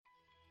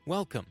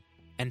Welcome,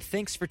 and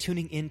thanks for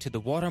tuning in to the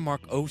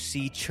Watermark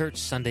OC Church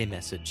Sunday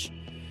Message.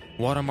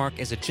 Watermark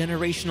is a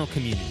generational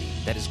community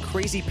that is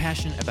crazy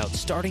passionate about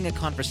starting a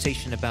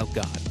conversation about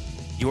God,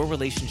 your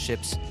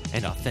relationships,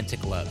 and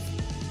authentic love.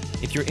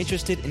 If you're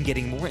interested in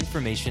getting more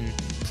information,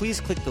 please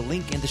click the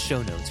link in the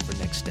show notes for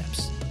next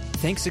steps.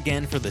 Thanks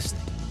again for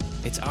listening.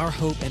 It's our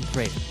hope and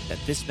prayer that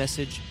this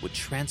message would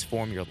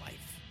transform your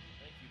life.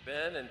 Thank you,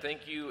 Ben, and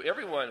thank you,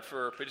 everyone,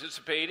 for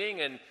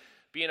participating and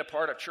being a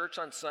part of church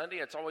on Sunday.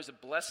 It's always a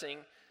blessing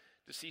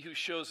to see who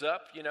shows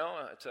up. You know,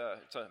 it's a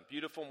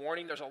beautiful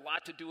morning. There's a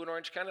lot to do in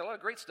Orange County, a lot of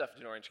great stuff to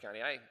do in Orange County.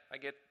 I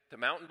get to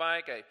mountain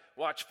bike, I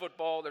watch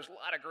football. There's a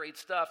lot of great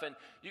stuff, and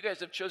you guys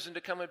have chosen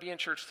to come and be in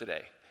church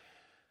today.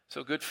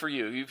 So good for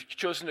you. You've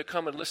chosen to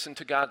come and listen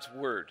to God's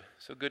word.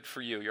 So good for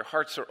you. Your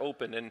hearts are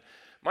open, and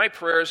my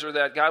prayers are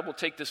that God will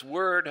take this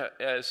word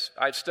as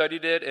I've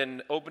studied it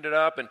and opened it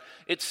up, and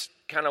it's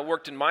kind of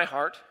worked in my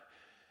heart,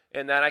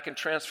 and that I can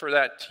transfer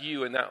that to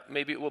you, and that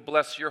maybe it will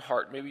bless your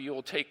heart. Maybe you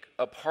will take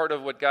a part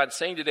of what God's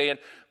saying today and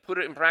put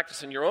it in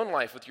practice in your own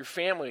life with your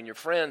family and your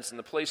friends and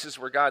the places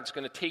where God's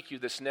going to take you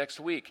this next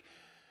week.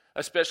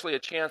 Especially a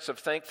chance of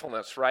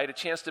thankfulness, right? A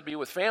chance to be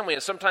with family,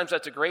 and sometimes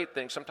that's a great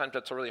thing. Sometimes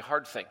that's a really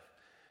hard thing.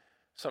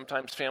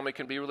 Sometimes family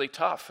can be really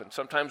tough, and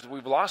sometimes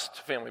we've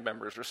lost family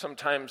members, or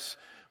sometimes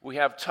we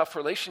have tough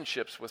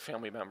relationships with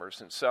family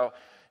members, and so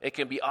it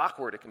can be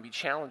awkward, it can be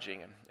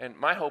challenging, and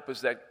my hope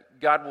is that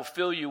God will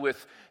fill you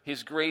with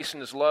His grace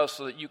and His love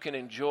so that you can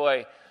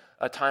enjoy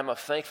a time of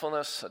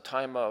thankfulness, a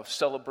time of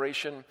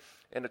celebration,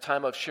 and a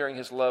time of sharing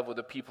His love with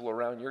the people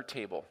around your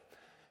table,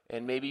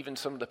 and maybe even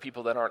some of the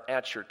people that aren't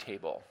at your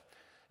table.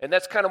 And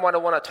that's kind of what I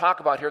want to talk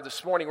about here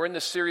this morning. We're in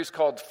this series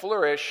called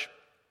Flourish,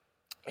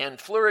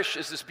 and flourish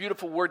is this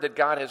beautiful word that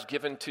God has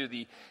given to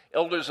the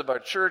elders of our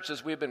church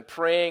as we've been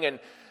praying and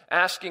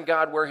asking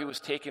God where He was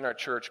taking our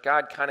church.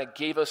 God kind of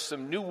gave us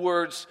some new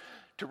words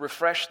to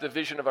refresh the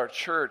vision of our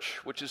church,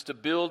 which is to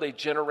build a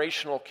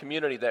generational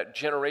community, that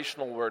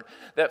generational word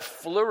that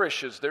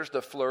flourishes, there's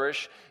the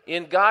flourish,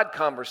 in God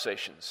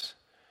conversations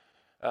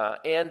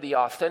and the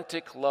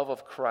authentic love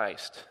of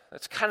Christ.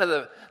 That's kind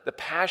of the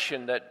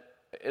passion that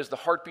is the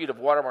heartbeat of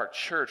Watermark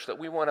Church, that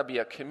we want to be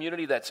a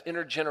community that's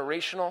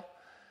intergenerational,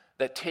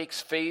 that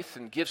takes faith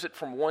and gives it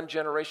from one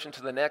generation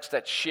to the next,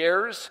 that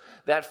shares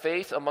that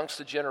faith amongst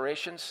the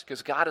generations,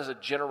 because God is a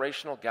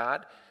generational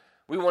God.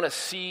 We want to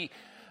see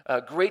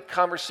great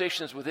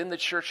conversations within the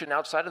church and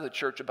outside of the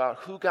church about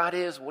who God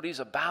is, what He's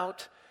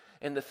about,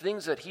 and the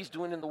things that He's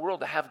doing in the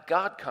world, to have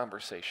God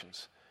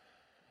conversations.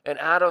 And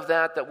out of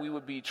that we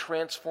would be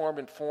transformed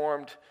and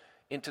formed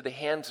into the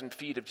hands and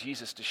feet of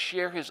Jesus, to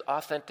share His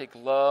authentic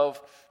love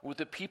with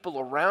the people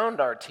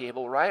around our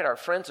table, right? Our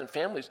friends and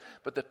families,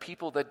 but the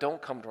people that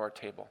don't come to our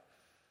table.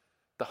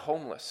 The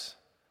homeless,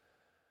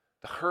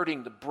 the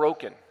hurting, the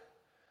broken,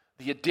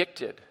 the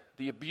addicted,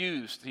 the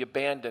abused, the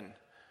abandoned.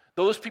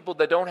 Those people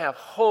that don't have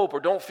hope or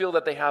don't feel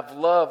that they have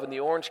love in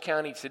the Orange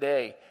County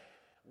today.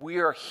 We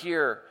are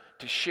here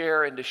to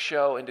share and to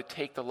show and to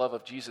take the love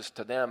of Jesus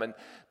to them. And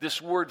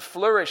this word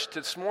flourish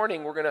this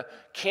morning, we're going to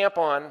camp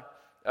on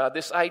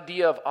this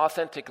idea of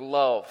authentic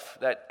love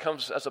that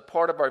comes as a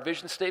part of our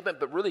vision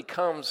statement, but really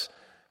comes,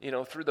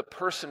 through the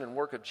person and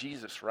work of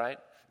Jesus, right?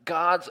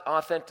 God's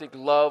authentic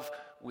love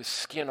with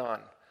skin on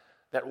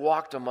that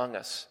walked among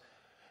us.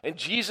 And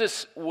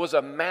Jesus was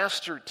a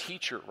master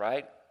teacher,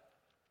 right?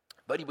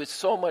 But He was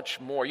so much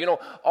more.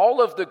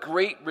 All of the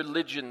great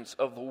religions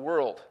of the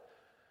world,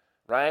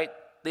 right?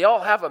 They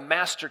all have a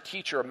master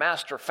teacher, a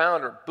master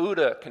founder,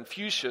 Buddha,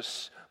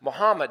 Confucius,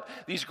 Muhammad,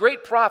 these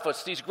great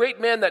prophets, these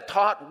great men that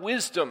taught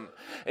wisdom.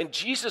 And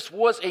Jesus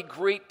was a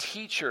great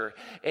teacher,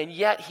 and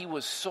yet He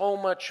was so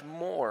much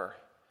more.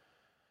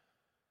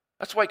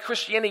 That's why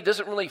Christianity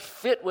doesn't really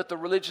fit with the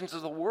religions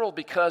of the world,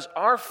 because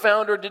our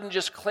founder didn't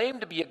just claim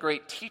to be a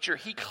great teacher.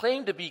 He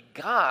claimed to be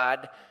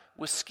God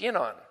with skin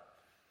on.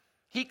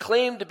 He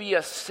claimed to be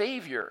a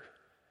Savior.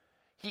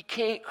 He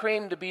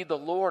claimed to be the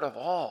Lord of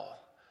all.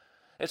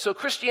 And so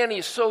Christianity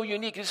is so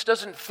unique. This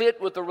doesn't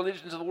fit with the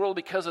religions of the world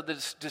because of the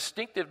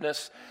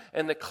distinctiveness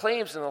and the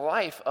claims in the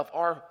life of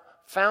our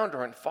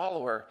founder and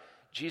follower,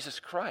 Jesus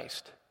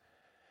Christ.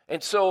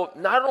 And so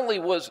not only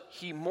was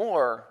He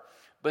more,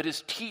 but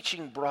His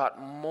teaching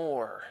brought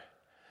more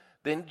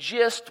than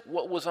just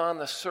what was on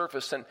the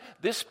surface. And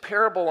this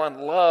parable on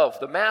love,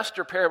 the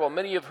master parable,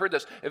 many of you have heard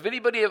this. Have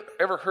anybody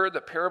ever heard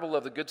the parable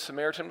of the Good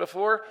Samaritan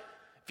before?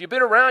 If you've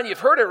been around, you've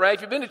heard it, right? If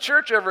you've been to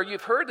church ever,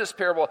 you've heard this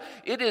parable.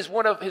 It is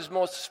one of His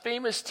most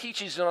famous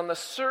teachings, and on the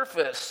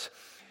surface,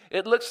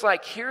 it looks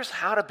like here's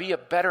how to be a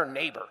better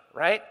neighbor,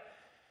 right?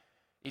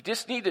 You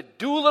just need to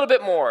do a little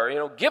bit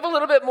more, give a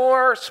little bit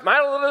more,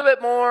 smile a little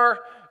bit more,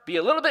 be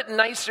a little bit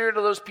nicer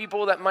to those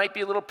people that might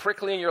be a little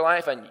prickly in your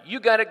life, and you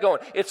got it going.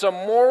 It's a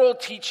moral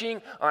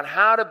teaching on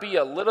how to be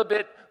a little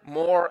bit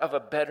more of a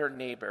better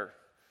neighbor.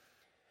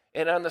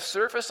 And on the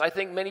surface, I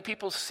think many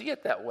people see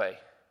it that way.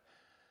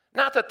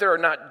 Not that there are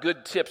not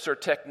good tips or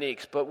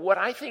techniques, but what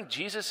I think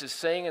Jesus is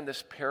saying in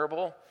this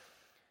parable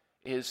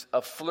is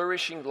a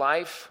flourishing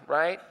life,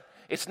 right?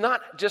 It's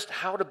not just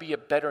how to be a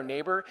better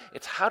neighbor,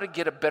 it's how to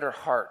get a better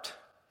heart.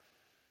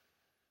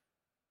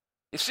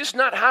 It's just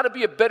not how to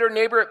be a better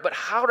neighbor, but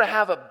how to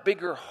have a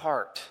bigger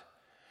heart.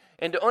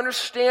 And to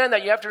understand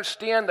that, you have to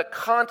understand the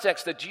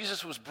context that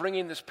Jesus was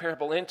bringing this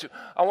parable into.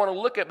 I want to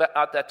look at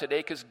that today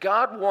because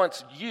God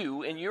wants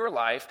you in your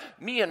life,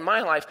 me in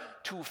my life,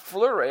 to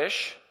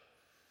flourish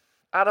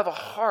out of a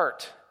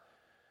heart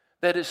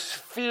that is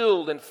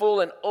filled and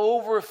full and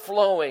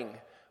overflowing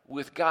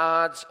with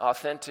God's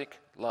authentic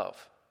love.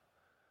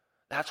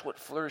 That's what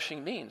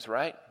flourishing means,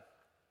 right?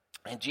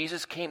 And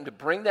Jesus came to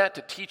bring that,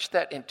 to teach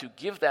that, and to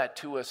give that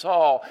to us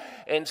all.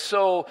 And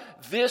so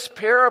this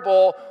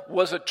parable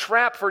was a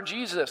trap for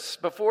Jesus.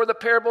 Before the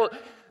parable,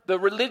 the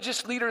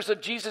religious leaders of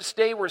Jesus'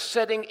 day were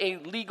setting a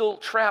legal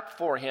trap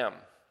for him.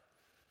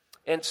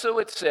 And so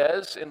it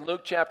says in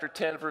Luke chapter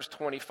 10, verse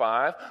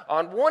 25,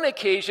 on one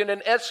occasion,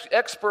 an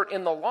expert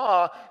in the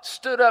law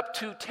stood up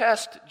to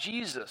test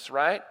Jesus,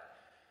 right?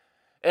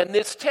 And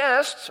this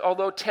test,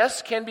 although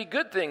tests can be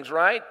good things,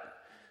 right?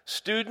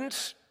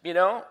 Students,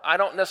 I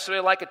don't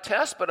necessarily like a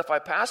test, but if I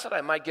pass it,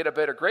 I might get a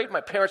better grade.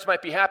 My parents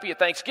might be happy at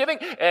Thanksgiving,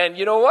 and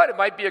you know what? It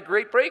might be a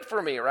great break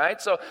for me,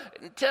 right? So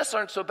tests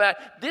aren't so bad.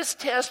 This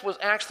test was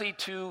actually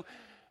to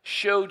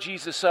show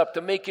Jesus up,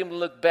 to make him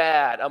look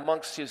bad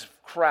amongst his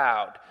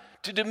crowd,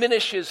 to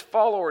diminish his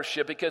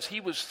followership because he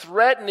was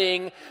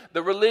threatening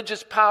the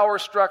religious power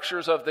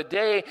structures of the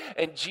day,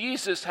 and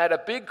Jesus had a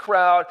big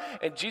crowd,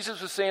 and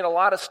Jesus was saying a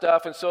lot of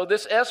stuff, and so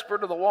this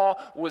expert of the law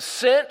was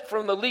sent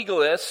from the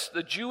legalists,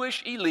 the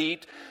Jewish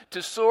elite,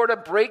 to sort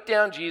of break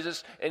down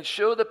Jesus and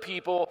show the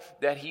people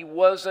that he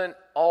wasn't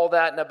all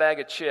that in a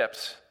bag of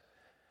chips.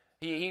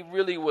 He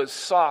really was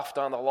soft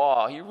on the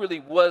law. He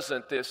really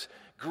wasn't this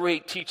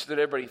great teacher that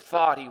everybody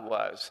thought he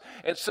was.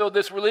 And so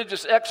this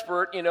religious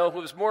expert, who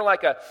was more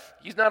like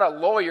he's not a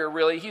lawyer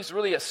really, he's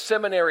really a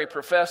seminary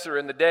professor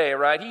in the day,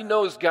 right? He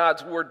knows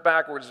God's word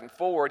backwards and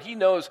forward. He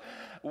knows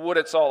what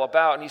it's all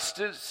about. And he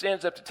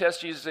stands up to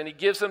test Jesus, and he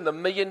gives him the $1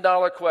 million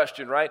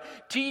question, right?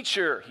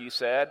 Teacher, he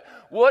said,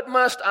 what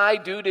must I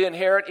do to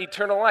inherit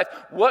eternal life?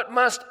 What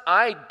must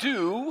I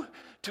do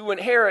to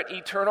inherit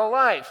eternal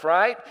life,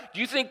 right?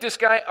 Do you think this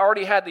guy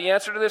already had the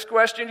answer to this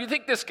question? Do you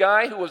think this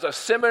guy who was a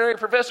seminary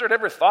professor had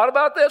ever thought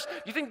about this?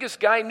 Do you think this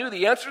guy knew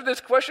the answer to this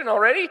question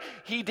already?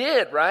 He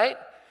did, right?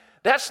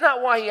 That's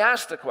not why he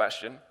asked the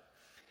question.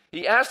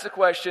 He asked the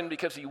question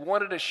because he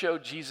wanted to show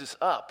Jesus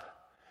up.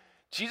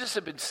 Jesus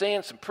had been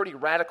saying some pretty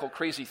radical,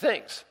 crazy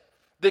things.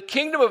 The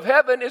kingdom of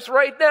heaven is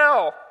right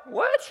now.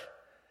 What?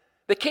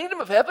 The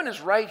kingdom of heaven is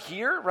right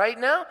here, right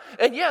now?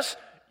 And yes,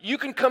 you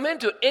can come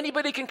into it.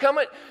 Anybody can come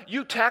in.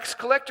 You tax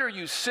collector,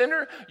 you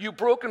sinner, you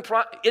broken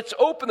it's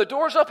open. The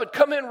door's open.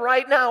 Come in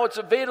right now. It's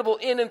available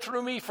in and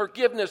through me.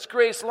 Forgiveness,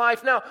 grace,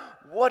 life now.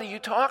 What are you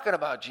talking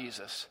about,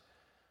 Jesus?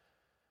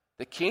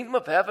 The kingdom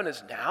of heaven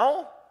is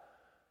now?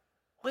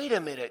 Wait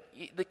a minute.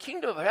 The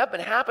kingdom of heaven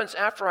happens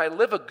after I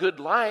live a good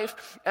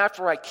life,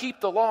 after I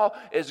keep the law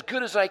as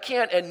good as I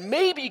can, and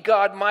maybe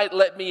God might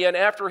let me in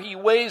after he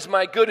weighs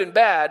my good and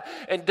bad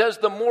and does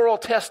the moral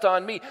test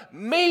on me.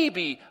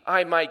 Maybe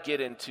I might get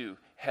into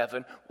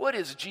heaven. What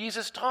is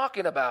Jesus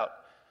talking about?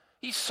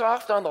 He's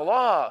soft on the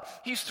law.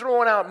 He's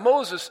throwing out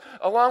Moses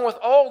along with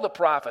all the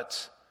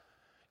prophets.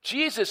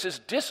 Jesus is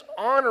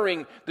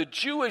dishonoring the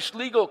Jewish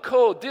legal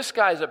code. This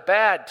guy's a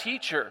bad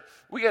teacher.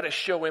 We got to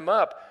show him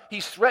up.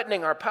 He's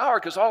threatening our power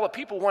because all the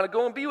people want to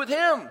go and be with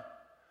him.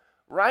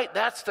 Right?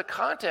 That's the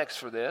context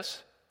for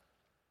this.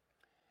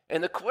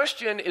 And the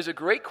question is a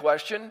great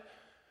question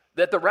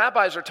that the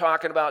rabbis are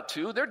talking about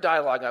too. They're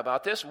dialoguing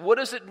about this. What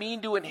does it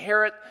mean to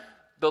inherit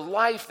the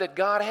life that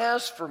God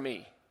has for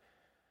me?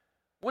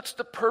 What's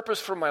the purpose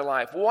for my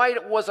life? Why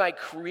was I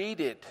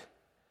created?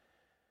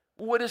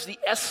 What is the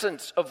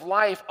essence of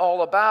life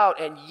all about?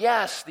 And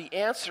yes, the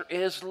answer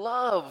is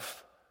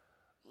love.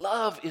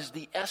 Love is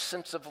the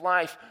essence of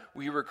life.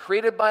 We were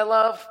created by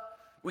love.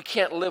 We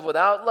can't live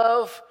without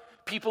love.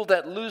 People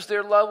that lose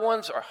their loved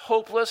ones are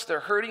hopeless. They're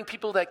hurting.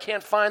 People that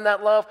can't find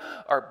that love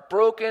are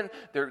broken.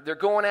 They're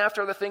going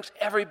after other things.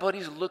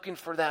 Everybody's looking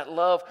for that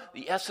love.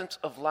 The essence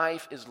of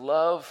life is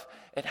love.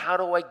 And how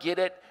do I get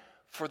it?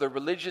 For the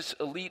religious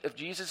elite of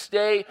Jesus'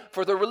 day,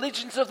 for the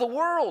religions of the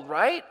world,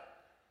 right?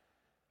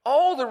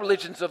 All the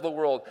religions of the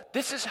world.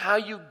 This is how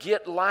you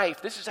get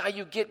life. This is how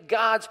you get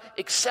God's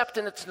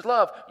acceptance and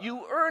love.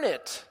 You earn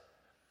it.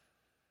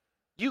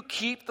 You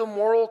keep the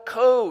moral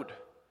code.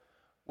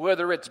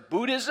 Whether it's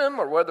Buddhism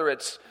or whether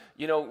it's,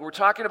 we're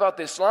talking about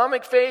the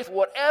Islamic faith,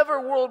 whatever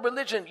world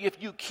religion,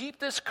 if you keep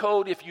this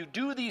code, if you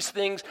do these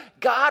things,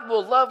 God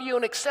will love you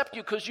and accept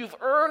you because you've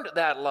earned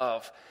that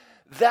love.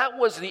 That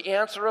was the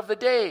answer of the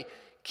day,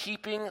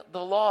 keeping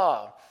the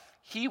law.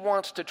 He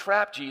wants to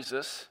trap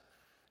Jesus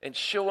and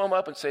show him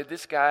up and say,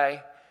 this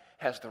guy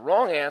has the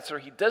wrong answer.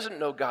 He doesn't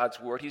know God's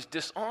word. He's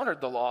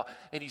dishonored the law,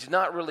 and he's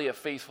not really a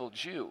faithful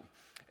Jew.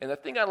 And the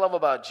thing I love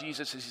about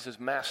Jesus is he's his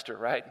master,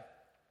 right?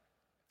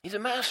 He's a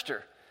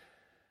master.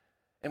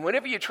 And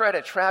whenever you try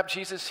to trap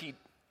Jesus, he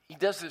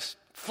does this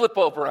flip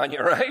over on you,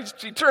 right?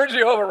 He turns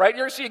you over, right?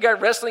 You ever see a guy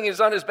wrestling, he's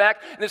on his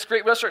back, and this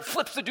great wrestler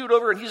flips the dude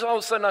over, and he's all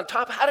of a sudden on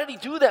top? How did he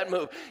do that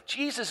move?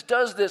 Jesus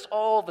does this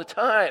all the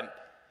time.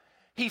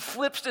 He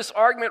flips this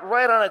argument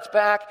right on its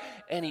back,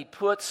 and he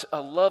puts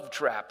a love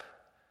trap.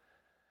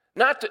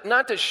 Not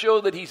to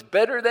show that he's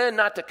better than,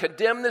 not to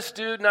condemn this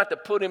dude, not to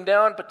put him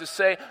down, but to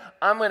say,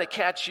 I'm going to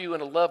catch you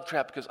in a love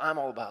trap because I'm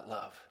all about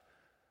love.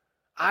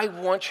 I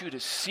want you to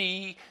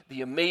see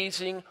the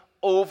amazing,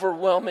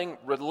 overwhelming,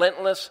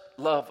 relentless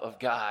love of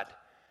God.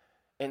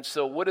 And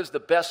so what is the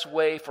best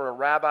way for a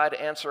rabbi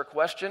to answer a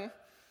question?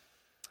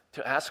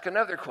 To ask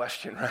another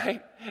question,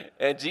 right?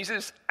 And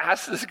Jesus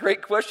asks this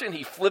great question.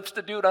 He flips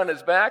the dude on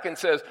his back and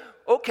says,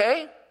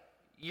 okay,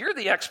 you're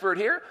the expert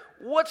here.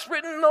 What's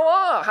written in the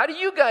law? How do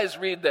you guys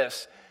read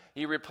this?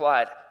 He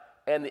replied,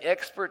 and the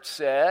expert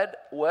said,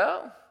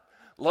 well,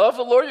 love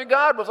the Lord your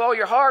God with all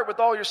your heart, with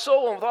all your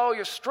soul, and with all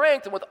your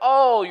strength, and with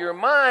all your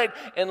mind,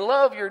 and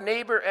love your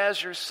neighbor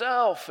as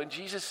yourself. And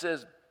Jesus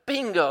says,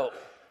 bingo.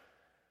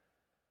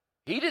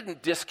 He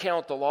didn't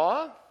discount the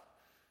law.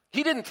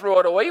 He didn't throw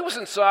it away. He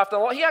wasn't soft on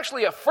the law. He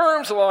actually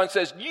affirms the law and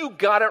says, you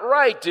got it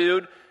right,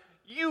 dude.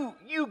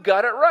 You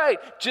got it right.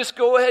 Just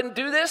go ahead and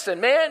do this, and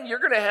man, you're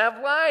going to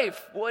have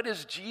life. What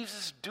is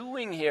Jesus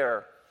doing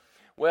here?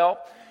 Well,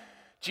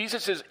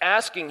 Jesus is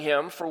asking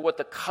him for what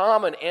the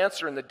common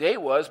answer in the day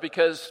was,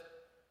 because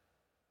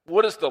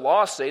what does the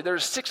law say?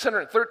 There's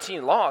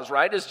 613 laws,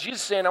 right? Is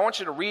Jesus saying, I want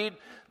you to read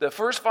the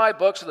first 5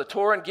 books of the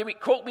Torah and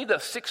quote me the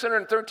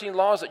 613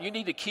 laws that you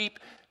need to keep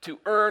to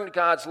earn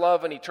God's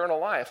love and eternal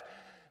life?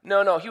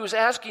 No, he was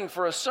asking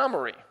for a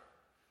summary.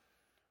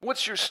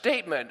 What's your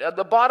statement?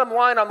 The bottom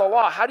line on the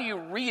law, how do you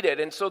read it?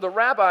 And so the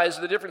rabbis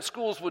of the different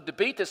schools would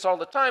debate this all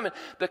the time, and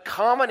the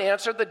common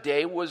answer of the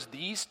day was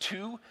these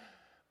 2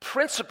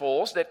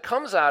 principles that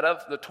comes out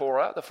of the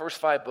Torah, the first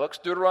 5 books,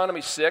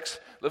 Deuteronomy 6,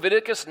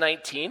 Leviticus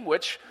 19,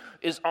 which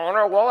is on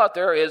our wall out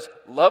there, is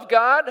love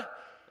God,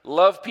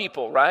 love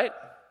people, right?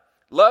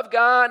 Love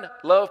God,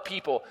 love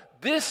people.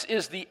 This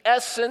is the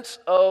essence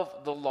of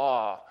the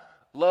law.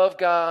 Love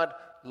God,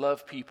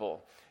 love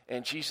people.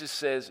 And Jesus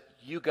says,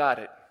 you got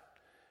it.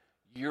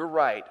 You're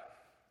right.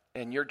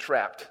 And you're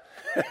trapped.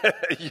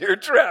 You're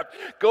trapped.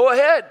 Go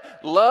ahead.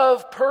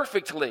 Love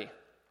perfectly.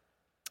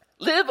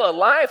 Live a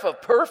life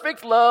of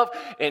perfect love,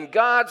 and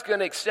God's going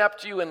to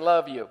accept you and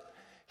love you.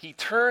 He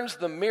turns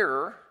the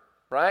mirror,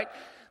 right?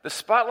 The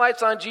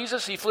spotlight's on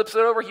Jesus. He flips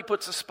it over. He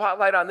puts the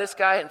spotlight on this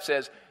guy and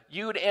says,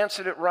 you'd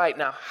answered it right.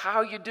 Now,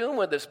 how you doing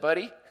with this,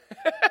 buddy?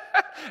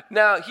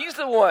 Now, he's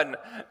the one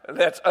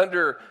that's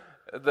under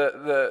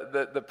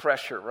the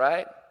pressure,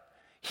 right?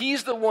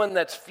 He's the one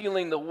that's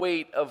feeling the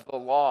weight of the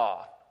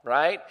law,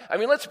 right? I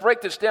mean, let's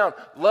break this down.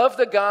 Love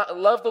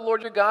the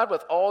Lord your God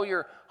with all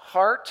your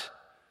heart,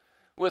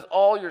 with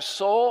all your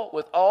soul,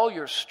 with all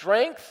your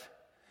strength,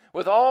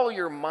 with all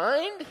your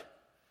mind.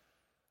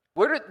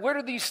 Where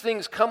did these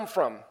things come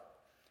from,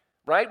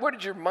 right? Where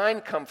did your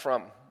mind come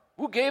from?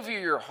 Who gave you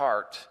your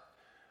heart?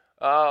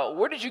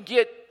 Where did you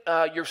get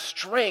your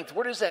strength?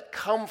 Where does that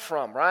come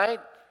from, right?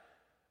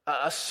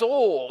 A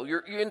soul, your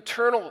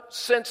internal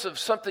sense of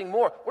something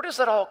more. Where does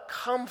that all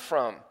come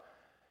from?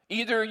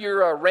 Either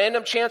you're a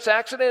random chance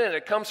accident and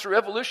it comes through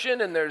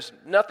evolution and there's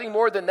nothing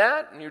more than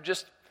that, and you're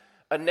just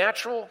a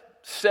natural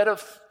set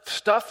of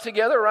stuff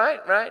together, right?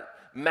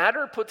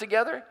 Matter put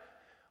together.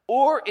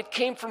 Or it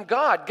came from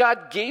God.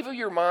 God gave you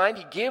your mind.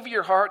 He gave you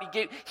your heart.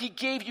 He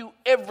gave you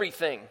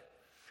everything.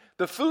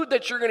 The food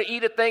that you're going to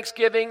eat at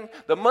Thanksgiving,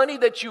 the money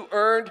that you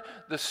earned,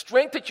 the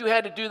strength that you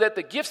had to do that,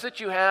 the gifts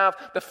that you have,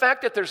 the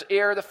fact that there's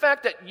air, the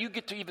fact that you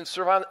get to even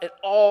survive, it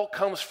all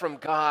comes from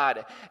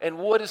God. And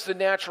what is the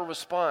natural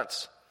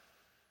response?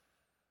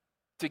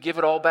 To give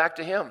it all back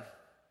to Him.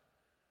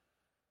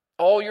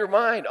 All your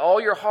mind,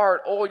 all your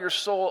heart, all your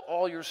soul,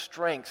 all your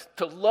strength.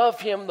 To love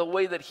Him the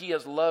way that He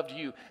has loved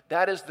you.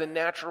 That is the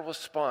natural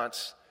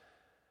response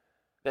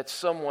that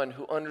someone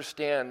who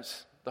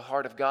understands the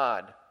heart of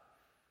God.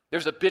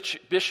 There's a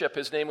bishop,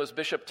 his name was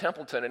Bishop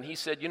Templeton, and he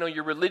said,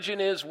 your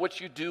religion is what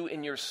you do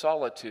in your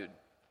solitude.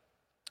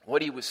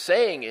 What he was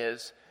saying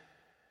is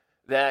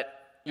that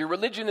your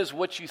religion is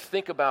what you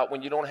think about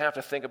when you don't have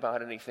to think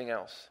about anything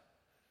else.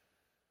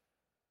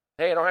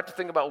 Hey, I don't have to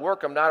think about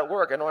work. I'm not at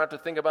work. I don't have to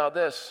think about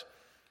this.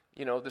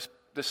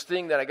 This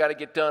thing that I got to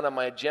get done on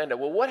my agenda.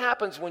 Well, what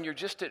happens when you're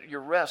just at your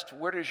rest?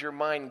 Where does your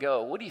mind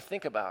go? What do you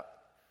think about?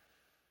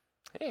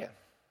 Hey,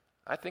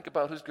 I think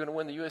about who's going to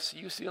win the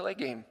UCLA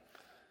game.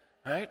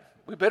 Right?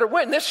 We better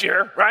win this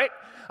year, right?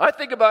 I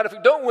think about if we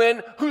don't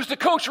win, who's the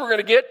coach we're going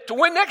to get to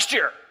win next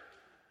year?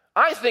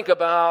 I think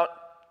about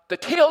the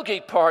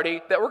tailgate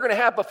party that we're going to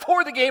have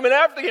before the game and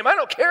after the game. I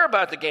don't care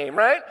about the game,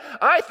 right?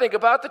 I think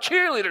about the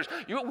cheerleaders.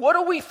 What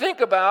do we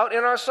think about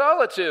in our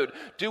solitude?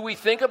 Do we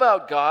think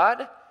about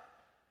God?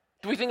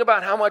 Do we think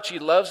about how much He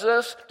loves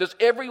us? Does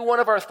every one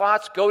of our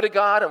thoughts go to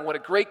God and what a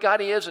great God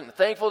He is and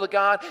thankful to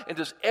God? And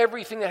does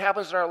everything that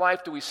happens in our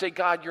life, do we say,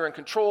 God, you're in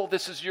control,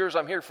 this is yours,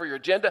 I'm here for your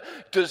agenda?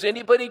 Does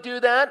anybody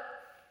do that?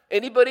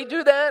 Anybody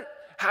do that?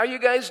 How are you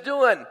guys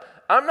doing?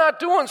 I'm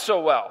not doing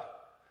so well.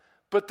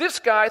 But this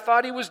guy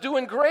thought he was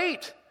doing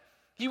great.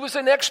 He was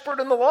an expert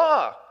in the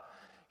law.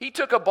 He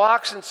took a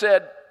box and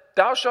said,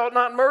 thou shalt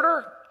not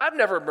murder. I've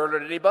never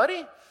murdered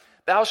anybody.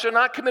 Thou shalt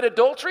not commit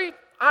adultery.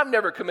 I've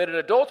never committed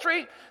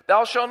adultery.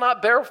 Thou shalt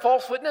not bear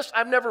false witness.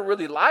 I've never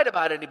really lied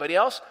about anybody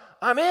else.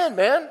 I'm in,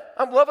 man.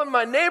 I'm loving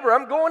my neighbor.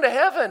 I'm going to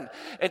heaven.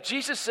 And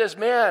Jesus says,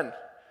 man,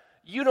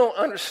 you don't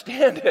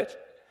understand it.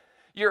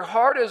 Your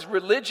heart is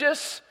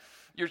religious.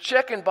 You're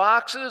checking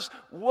boxes.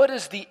 What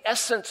is the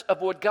essence of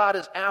what God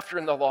is after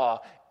in the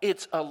law?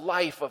 It's a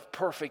life of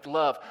perfect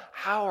love.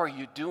 How are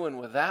you doing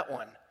with that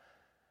one?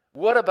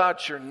 What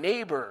about your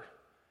neighbor?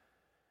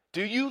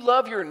 Do you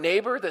love your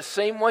neighbor the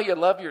same way you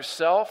love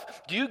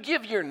yourself? Do you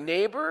give your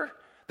neighbor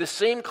the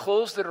same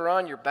clothes that are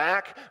on your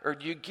back? Or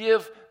do you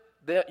give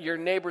your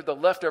neighbor the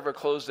leftover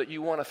clothes that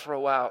you want to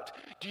throw out?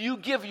 Do you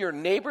give your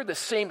neighbor the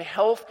same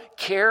health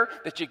care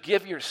that you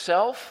give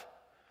yourself?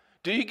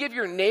 Do you give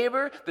your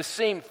neighbor the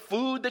same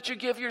food that you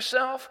give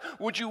yourself?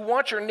 Would you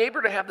want your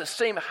neighbor to have the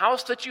same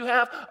house that you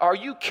have? Are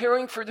you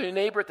caring for your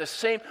neighbor the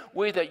same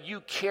way that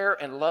you care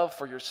and love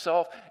for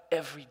yourself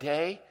every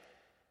day?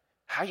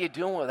 How you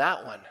doing with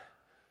that one?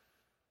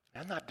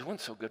 I'm not doing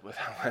so good with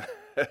that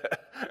one.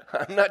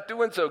 I'm not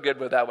doing so good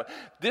with that one.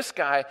 This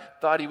guy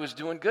thought he was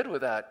doing good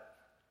with that.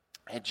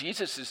 And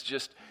Jesus is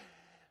just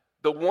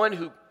the one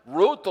who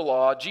wrote the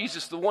law.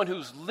 Jesus, the one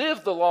who's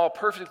lived the law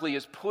perfectly,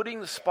 is putting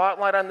the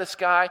spotlight on this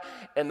guy,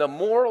 and the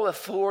moral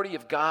authority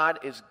of God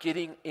is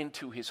getting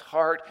into his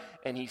heart,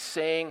 and he's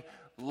saying,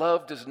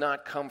 love does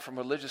not come from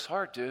a religious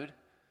heart, dude.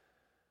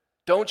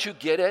 Don't you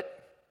get it?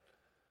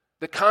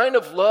 The kind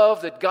of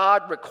love that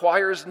God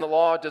requires in the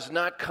law does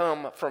not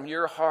come from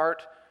your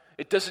heart.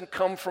 It doesn't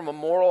come from a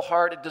moral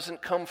heart. It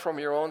doesn't come from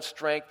your own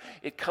strength.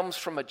 It comes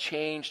from a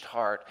changed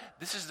heart.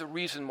 This is the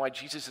reason why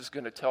Jesus is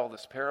going to tell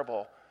this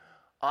parable.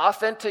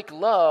 Authentic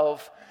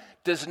love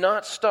does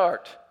not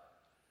start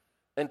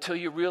until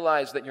you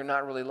realize that you're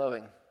not really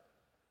loving.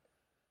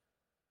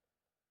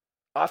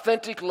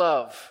 Authentic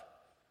love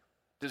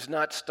does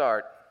not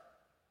start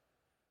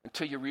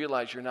until you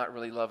realize you're not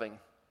really loving.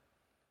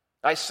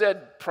 I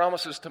said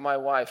promises to my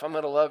wife. I'm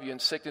going to love you in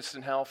sickness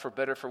and health, for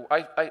better, for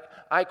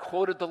I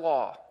quoted the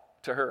law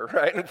to her,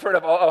 right, in front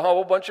of a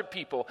whole bunch of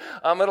people.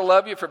 I'm going to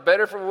love you for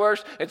better, for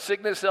worse, in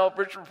sickness, health,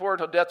 rich report,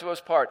 till death do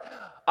us part.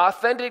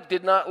 Authentic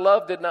did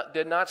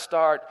not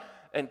start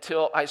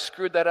until I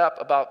screwed that up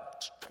about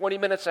 20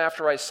 minutes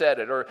after I said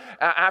it, or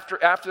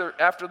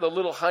after the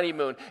little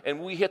honeymoon,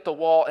 and we hit the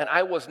wall, and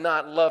I was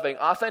not loving.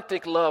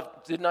 Authentic love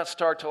did not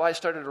start till I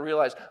started to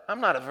realize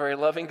I'm not a very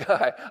loving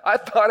guy. I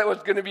thought I was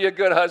going to be a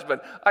good husband.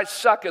 I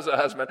suck as a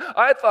husband.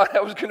 I thought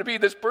I was going to be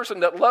this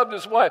person that loved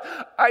his wife.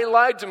 I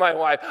lied to my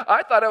wife.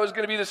 I thought I was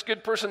going to be this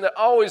good person that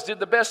always did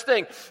the best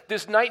thing.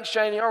 This knight in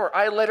shining armor.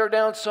 I let her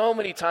down so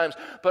many times,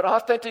 but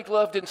authentic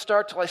love didn't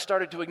start till I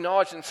started to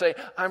acknowledge and say,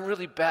 I'm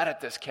really bad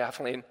at this,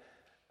 Kathleen.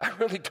 I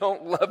really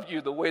don't love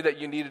you the way that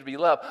you needed to be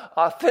loved.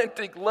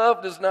 Authentic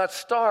love does not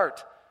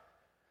start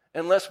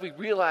unless we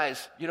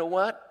realize, you know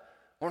what?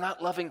 We're not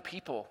loving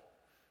people.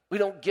 We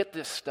don't get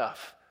this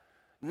stuff.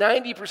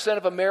 90%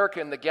 of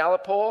America in the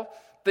Gallup poll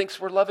thinks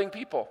we're loving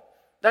people.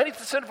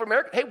 90% of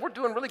America, hey, we're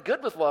doing really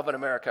good with love in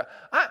America.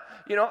 I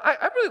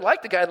really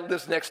like the guy that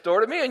lives next door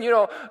to me, and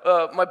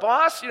my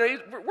boss,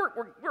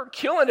 we're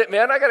killing it,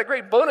 man. I got a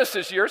great bonus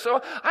this year,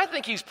 so I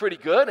think he's pretty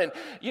good. And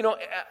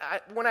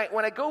when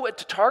I go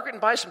to Target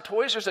and buy some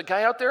toys, there's a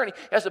guy out there and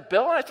he has a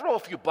bill, and I throw a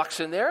few bucks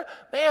in there.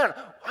 Man,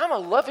 I'm a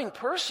loving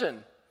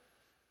person.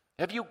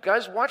 Have you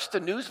guys watched the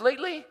news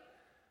lately?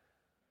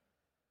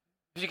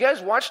 Have you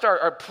guys watched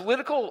our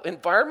political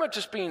environment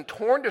just being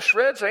torn to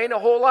shreds? There ain't a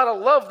whole lot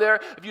of love there.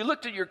 If you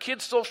looked at your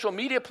kids' social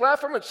media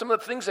platform and some of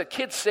the things that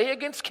kids say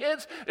against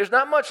kids, there's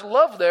not much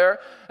love there.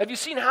 Have you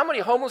seen how many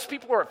homeless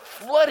people are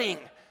flooding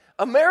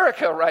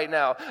America right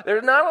now?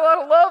 There's not a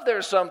lot of love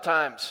there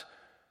sometimes.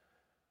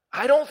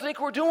 I don't think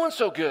we're doing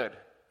so good.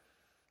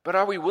 But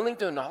are we willing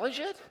to acknowledge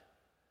it?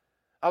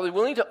 Are we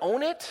willing to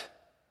own it?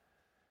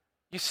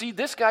 You see,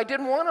 this guy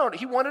didn't want to own it.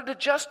 He wanted to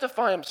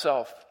justify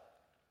himself.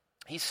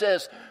 He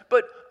says,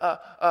 but,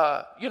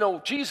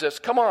 Jesus,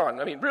 come on.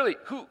 I mean, really,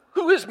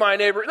 who is my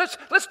neighbor?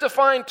 Let's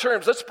define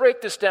terms. Let's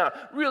break this down.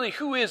 Really,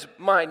 who is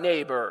my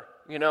neighbor?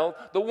 The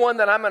one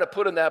that I'm going to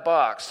put in that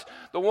box.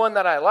 The one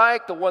that I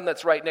like, the one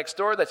that's right next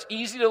door, that's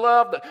easy to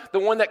love, the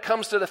one that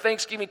comes to the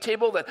Thanksgiving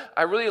table that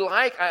I really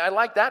like. I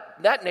like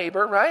that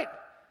neighbor, right?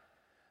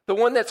 The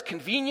one that's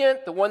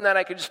convenient, the one that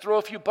I can just throw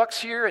a few bucks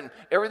here and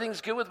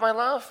everything's good with my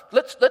love.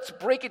 Let's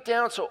break it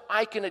down so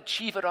I can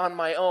achieve it on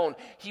my own.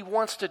 He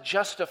wants to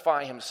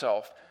justify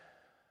himself.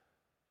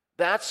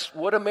 That's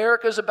what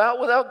America's about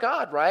without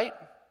God, right?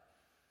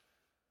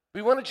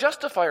 We want to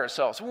justify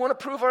ourselves. We want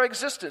to prove our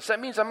existence. That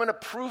means I'm going to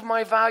prove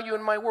my value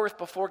and my worth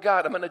before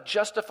God. I'm going to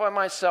justify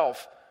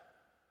myself.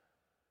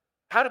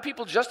 How do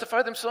people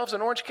justify themselves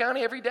in Orange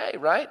County every day,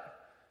 right?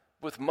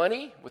 With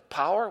money, with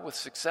power, with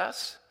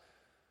success.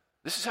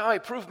 This is how I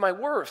prove my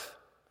worth.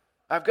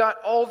 I've got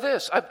all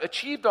this. I've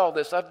achieved all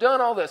this. I've done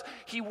all this.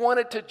 He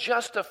wanted to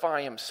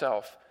justify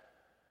himself.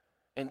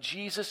 And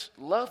Jesus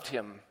loved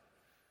him.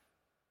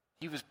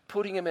 He was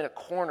putting him in a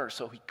corner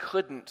so he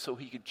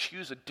could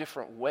choose a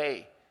different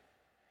way.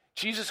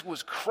 Jesus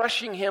was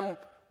crushing him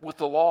with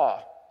the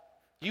law.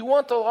 You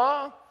want the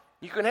law?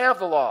 You can have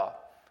the law.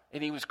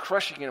 And he was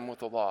crushing him with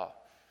the law.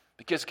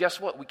 Because guess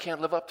what? We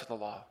can't live up to the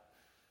law.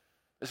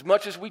 As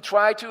much as we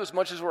try to, as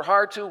much as we're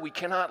hard to, we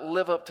cannot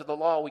live up to the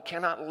law. We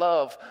cannot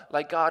love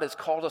like God has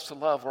called us to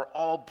love. We're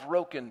all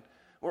broken.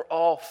 We're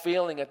all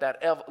failing at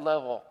that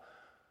level.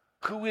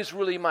 Who is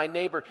really my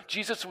neighbor?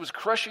 Jesus was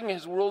crushing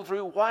his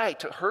worldview. Why?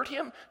 To hurt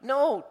him?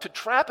 No, to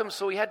trap him,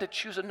 so he had to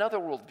choose another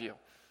worldview.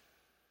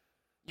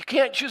 You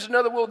can't choose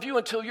another worldview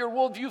until your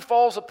worldview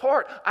falls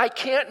apart. I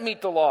can't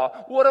meet the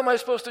law. What am I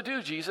supposed to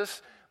do,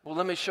 Jesus? Well,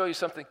 let me show you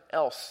something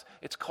else.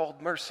 It's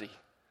called mercy.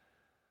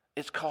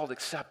 It's called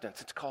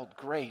acceptance. It's called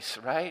grace,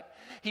 right?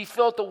 He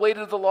felt the weight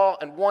of the law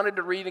and wanted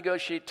to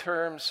renegotiate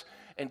terms,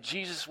 and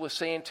Jesus was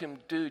saying to him,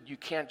 dude, you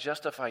can't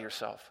justify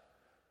yourself.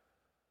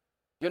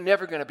 You're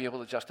never going to be able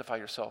to justify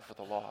yourself with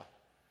the law.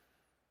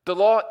 The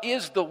law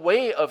is the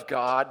way of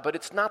God, but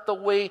it's not the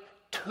way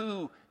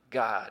to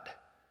God.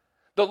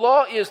 The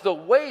law is the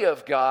way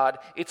of God.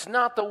 It's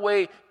not the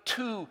way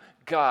to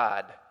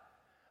God.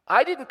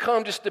 I didn't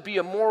come just to be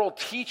a moral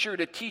teacher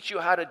to teach you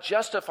how to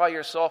justify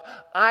yourself.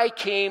 I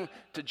came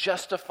to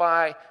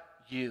justify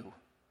you.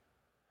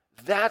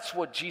 That's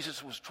what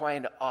Jesus was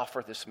trying to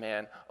offer this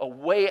man, a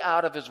way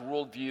out of his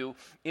worldview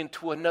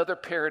into another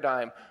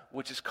paradigm,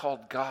 which is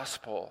called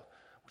gospel,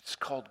 which is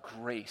called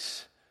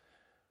grace,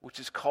 which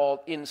is called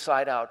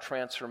inside-out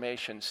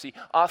transformation. See,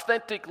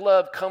 authentic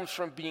love comes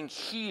from being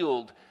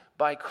healed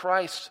by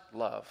Christ's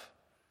love.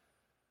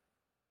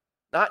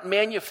 Not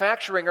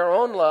manufacturing our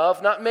own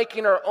love, not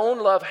making our own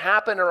love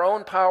happen, our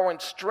own power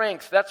and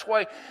strength. That's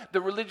why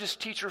the religious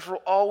teachers were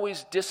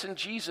always dissing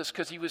Jesus,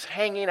 because he was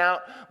hanging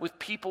out with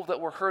people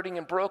that were hurting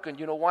and broken.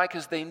 You know why?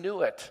 Because they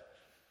knew it.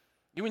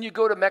 When you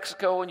go to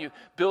Mexico and you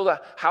build a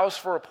house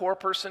for a poor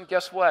person,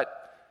 guess what?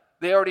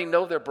 They already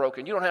know they're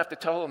broken. You don't have to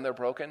tell them they're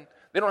broken.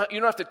 You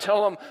don't have to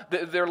tell them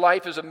that their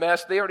life is a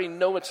mess. They already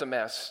know it's a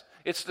mess.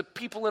 It's the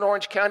people in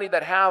Orange County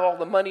that have all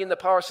the money and the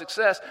power of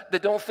success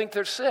that don't think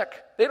they're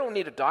sick. They don't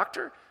need a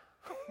doctor.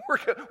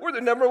 We're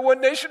the number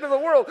one nation in the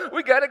world.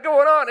 We got it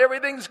going on.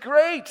 Everything's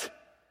great.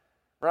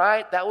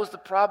 Right? That was the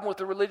problem with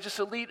the religious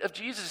elite of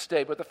Jesus'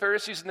 day. But the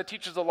Pharisees and the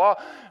teachers of the law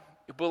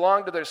who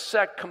belonged to their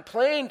sect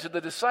complained to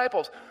the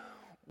disciples,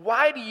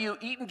 why do you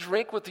eat and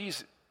drink with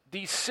these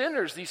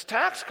sinners, these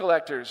tax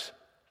collectors?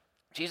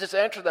 Jesus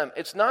answered them,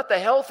 it's not the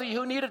healthy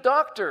who need a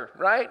doctor,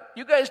 right?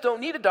 You guys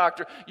don't need a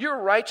doctor.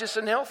 You're righteous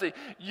and healthy.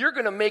 You're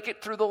going to make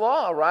it through the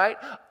law, right?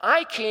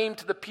 I came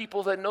to the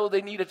people that know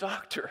they need a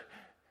doctor,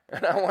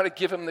 and I want to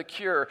give them the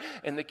cure,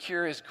 and the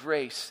cure is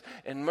grace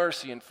and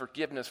mercy and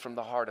forgiveness from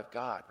the heart of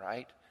God,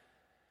 right?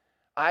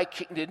 I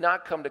did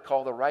not come to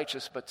call the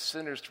righteous, but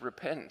sinners to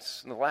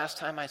repentance. And the last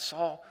time I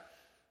saw,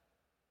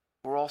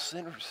 we're all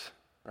sinners,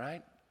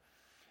 right?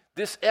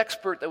 This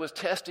expert that was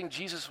testing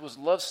Jesus was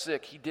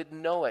lovesick. He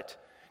didn't know it.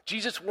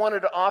 Jesus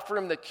wanted to offer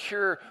him the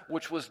cure,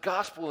 which was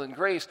gospel and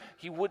grace.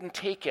 He wouldn't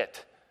take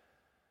it,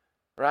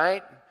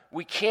 right?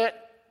 We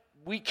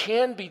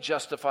can be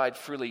justified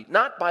freely,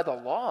 not by the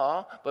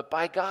law, but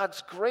by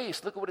God's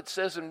grace. Look at what it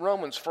says in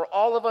Romans. For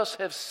all of us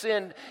have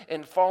sinned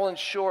and fallen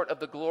short of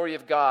the glory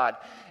of God.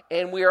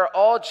 And we are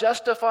all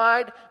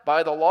justified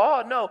by the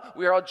law? No,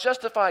 we are all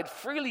justified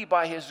freely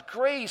by his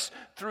grace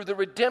through the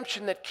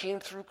redemption that came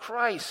through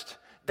Christ.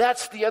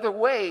 That's the other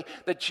way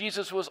that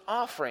Jesus was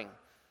offering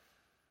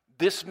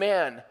this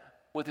man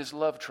with his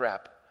love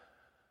trap.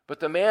 But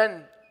the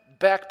man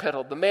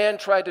backpedaled. The man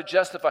tried to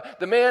justify.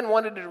 The man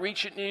wanted to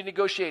reach it and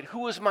negotiate.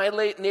 Who is my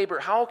neighbor?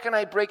 How can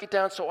I break it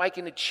down so I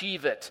can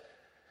achieve it?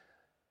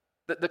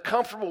 The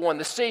comfortable one,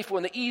 the safe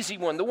one, the easy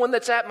one, the one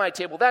that's at my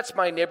table. That's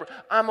my neighbor.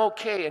 I'm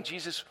okay. And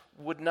Jesus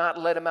would not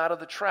let him out of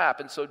the trap.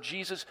 And so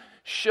Jesus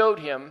showed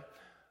him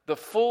the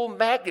full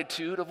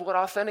magnitude of what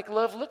authentic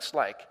love looks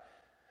like.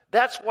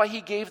 That's why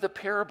he gave the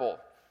parable.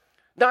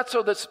 Not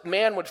so this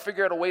man would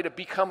figure out a way to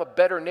become a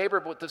better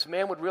neighbor, but this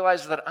man would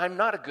realize that I'm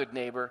not a good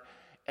neighbor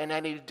and I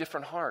need a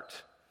different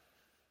heart.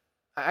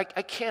 I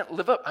can't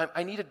live up.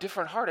 I need a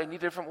different heart. I need a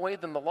different way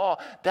than the law.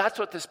 That's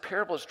what this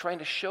parable is trying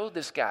to show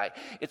this guy.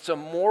 It's a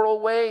moral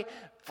way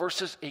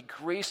versus a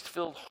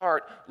grace-filled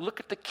heart. Look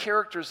at the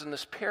characters in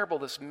this parable,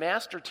 this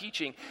master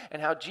teaching,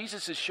 and how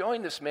Jesus is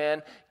showing this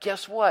man,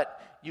 guess what?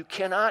 You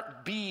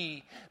cannot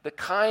be the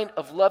kind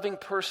of loving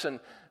person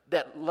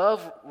that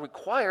love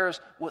requires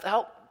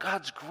without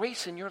God's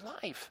grace in your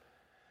life.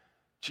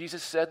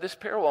 Jesus said this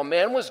parable. A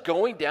man was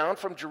going down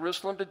from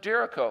Jerusalem to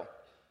Jericho.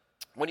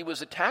 When he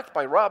was attacked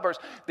by robbers,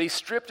 they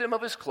stripped him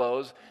of his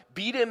clothes,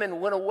 beat him,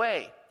 and went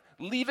away,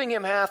 leaving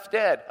him half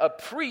dead. A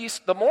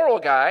priest, the moral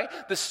guy,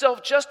 the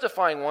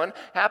self-justifying one,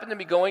 happened to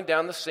be going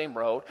down the same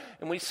road.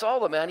 And when he saw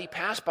the man, he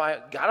passed by,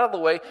 got out of the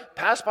way,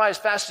 passed by as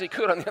fast as he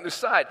could on the other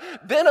side.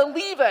 Then a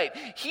Levite.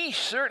 He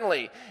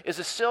certainly is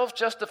a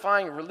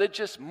self-justifying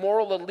religious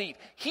moral elite.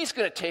 He's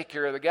going to take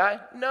care of the guy.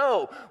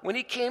 No. When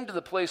he came to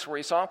the place where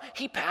he saw him,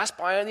 he passed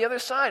by on the other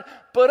side.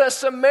 But a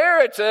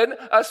Samaritan,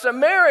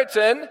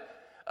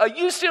 A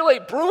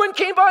UCLA Bruin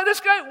came by this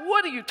guy?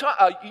 What are you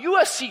talking? A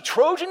USC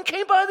Trojan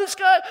came by this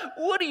guy?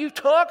 What are you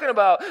talking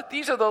about?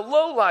 These are the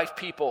low-life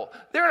people.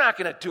 They're not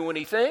going to do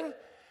anything.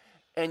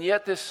 And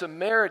yet this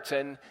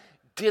Samaritan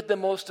did the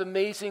most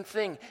amazing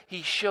thing.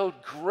 He showed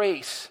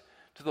grace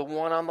to the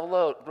one on the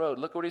road.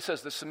 Look what he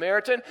says. The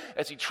Samaritan,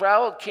 as he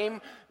traveled, came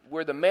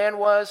where the man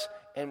was,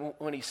 and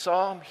when he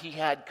saw him, he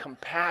had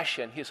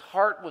compassion. His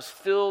heart was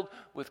filled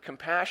with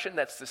compassion.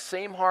 That's the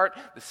same heart,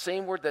 the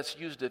same word that's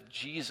used of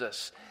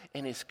Jesus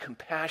in his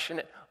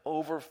compassionate,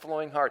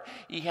 overflowing heart.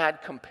 He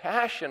had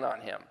compassion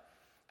on him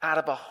out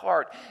of a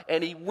heart,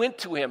 and he went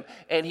to him,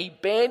 and he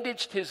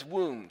bandaged his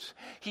wounds.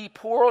 He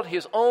poured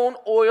his own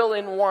oil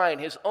and wine,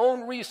 his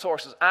own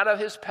resources out of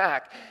his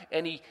pack,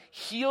 and he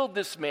healed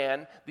this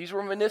man. These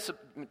were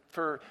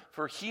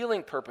for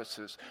healing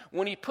purposes.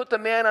 When he put the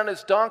man on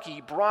his donkey,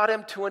 he brought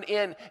him to an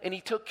inn, and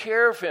he took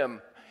care of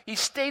him. He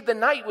stayed the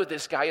night with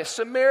this guy, a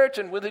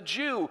Samaritan with a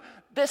Jew.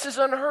 This is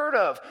unheard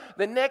of.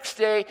 The next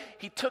day,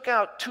 he took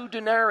out 2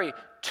 denarii,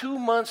 2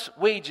 months'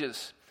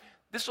 wages.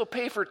 This will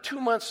pay for 2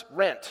 months'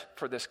 rent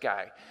for this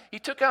guy. He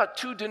took out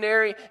 2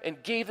 denarii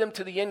and gave them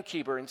to the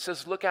innkeeper and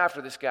says, look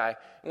after this guy.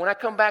 And when I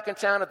come back in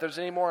town, if there's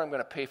any more, I'm going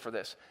to pay for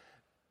this.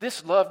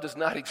 This love does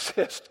not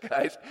exist,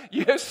 guys.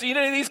 You have seen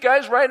any of these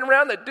guys riding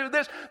around that do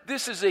this?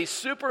 This is a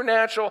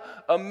supernatural,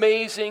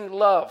 amazing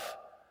love,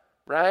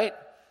 right?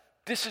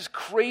 This is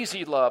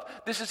crazy love.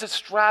 This is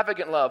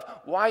extravagant love.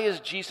 Why is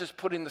Jesus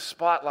putting the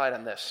spotlight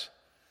on this?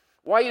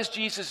 Why is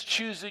Jesus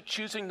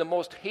choosing the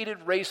most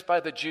hated race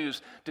by the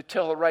Jews to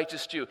tell a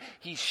righteous Jew?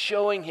 He's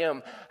showing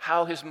him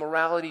how his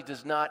morality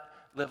does not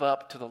live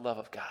up to the love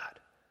of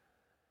God.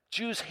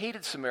 Jews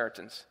hated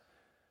Samaritans.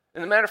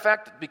 And as a matter of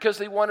fact, because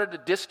they wanted to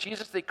diss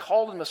Jesus, they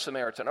called him a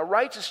Samaritan. A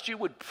righteous Jew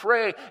would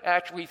pray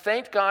after he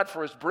thanked God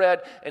for his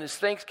bread and his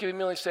Thanksgiving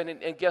meal. He said,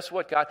 and guess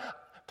what, God?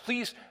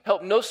 Please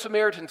help no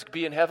Samaritans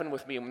be in heaven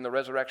with me in the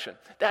resurrection.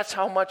 That's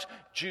how much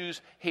Jews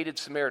hated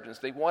Samaritans.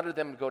 They wanted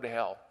them to go to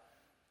hell.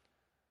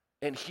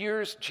 And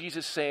here's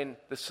Jesus saying,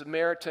 the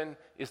Samaritan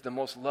is the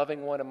most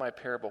loving one in my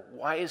parable.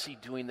 Why is he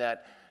doing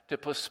that? To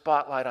put a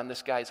spotlight on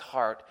this guy's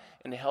heart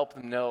and to help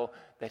them know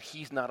that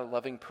he's not a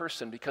loving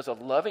person, because a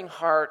loving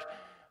heart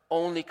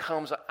only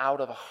comes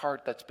out of a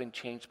heart that's been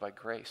changed by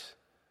grace.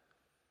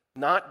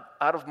 Not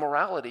out of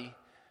morality,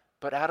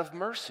 but out of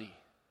mercy.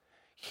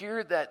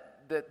 Hear that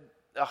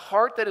a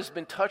heart that has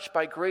been touched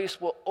by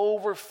grace will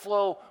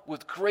overflow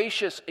with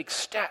gracious,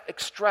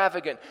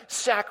 extravagant,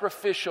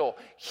 sacrificial,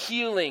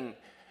 healing,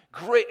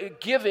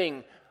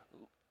 giving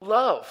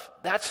love.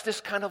 That's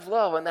this kind of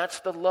love, and that's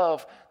the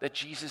love that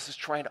Jesus is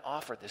trying to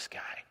offer this guy.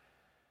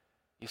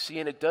 You see,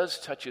 and it does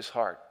touch his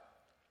heart,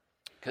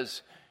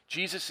 because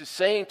Jesus is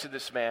saying to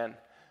this man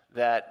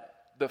that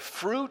the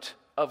fruit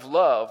of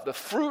love, the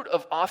fruit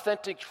of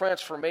authentic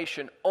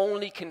transformation,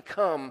 only can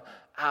come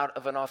out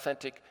of an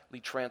authentically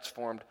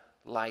transformed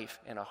life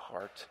and a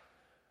heart.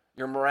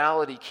 Your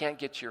morality can't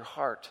get to your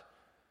heart.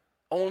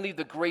 Only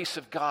the grace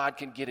of God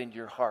can get into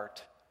your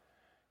heart.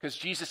 Because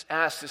Jesus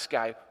asked this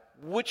guy,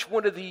 which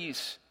one of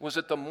these, was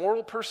it the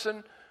moral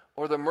person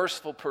or the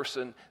merciful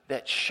person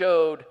that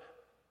showed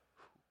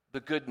the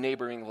good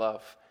neighboring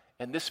love?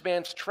 And this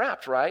man's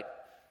trapped, right?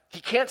 He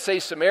can't say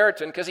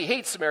Samaritan because he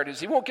hates Samaritans.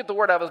 He won't get the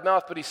word out of his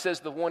mouth, but he says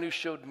the one who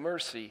showed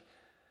mercy.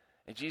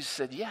 And Jesus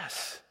said,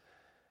 yes,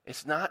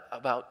 it's not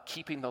about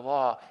keeping the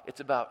law. It's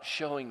about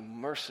showing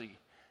mercy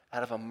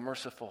out of a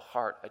merciful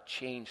heart, a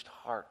changed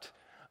heart.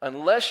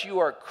 Unless you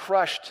are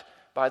crushed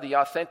by the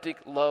authentic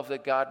love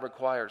that God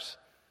requires.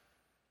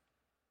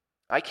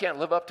 I can't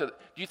live up to do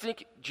you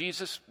think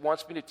Jesus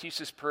wants me to teach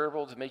this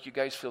parable to make you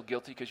guys feel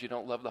guilty because you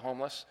don't love the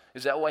homeless?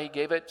 Is that why he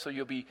gave it? So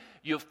you'll be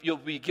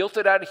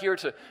guilted out of here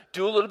to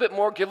do a little bit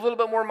more, give a little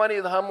bit more money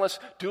to the homeless,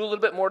 do a little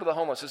bit more to the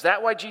homeless. Is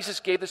that why Jesus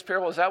gave this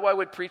parable? Is that why I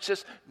would preach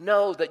this?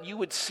 No, that you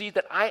would see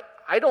that I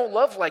don't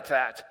love like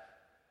that.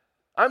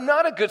 I'm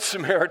not a good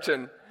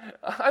Samaritan.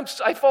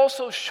 I fall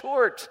so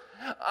short.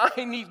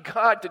 I need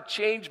God to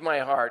change my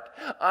heart.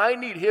 I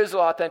need his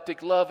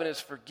authentic love and his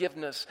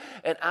forgiveness.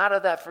 And out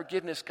of that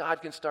forgiveness,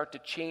 God can start to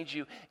change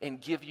you and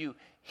give you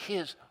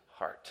his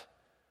heart.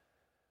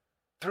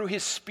 Through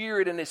his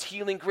Spirit and his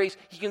healing grace,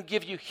 he can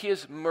give you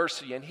his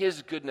mercy and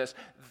his goodness.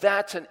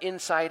 That's an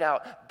inside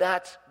out.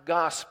 That's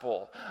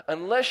gospel.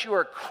 Unless you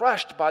are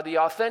crushed by the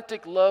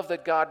authentic love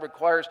that God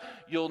requires,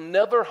 you'll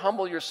never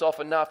humble yourself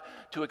enough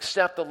to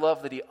accept the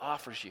love that he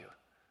offers you.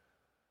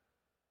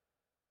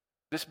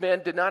 This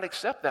man did not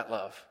accept that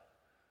love,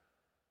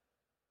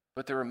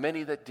 but there were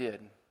many that did.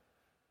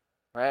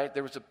 Right?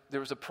 There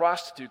was a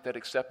prostitute that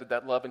accepted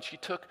that love, and she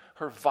took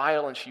her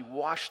vial and she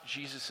washed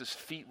Jesus'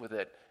 feet with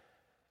it.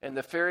 And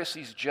the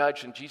Pharisees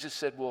judged, and Jesus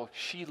said, well,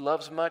 she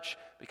loves much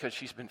because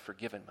she's been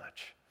forgiven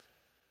much.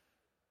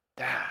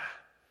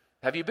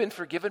 Have you been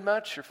forgiven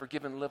much or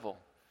forgiven little?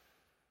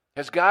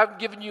 Has God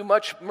given you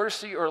much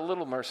mercy or a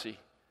little mercy?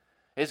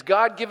 Has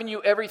God given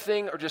you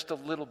everything or just a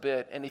little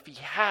bit? And if he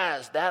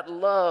has, that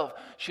love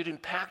should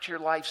impact your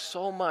life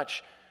so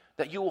much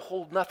that you will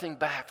hold nothing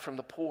back from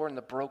the poor and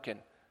the broken,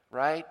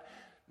 right?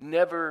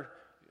 Never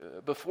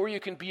before you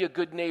can be a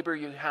good neighbor,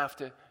 you have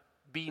to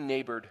be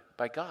neighbored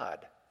by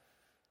God.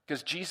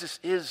 Because Jesus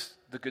is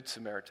the Good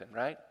Samaritan,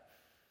 right?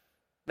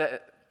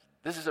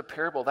 This is a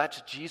parable.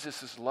 That's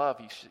Jesus' love.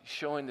 He's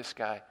showing this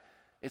guy.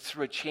 It's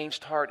through a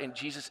changed heart, and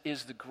Jesus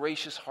is the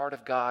gracious heart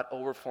of God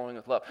overflowing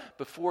with love.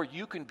 Before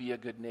you can be a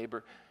good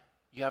neighbor,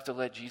 you have to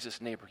let Jesus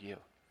neighbor you.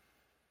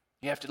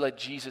 You have to let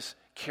Jesus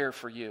care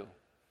for you,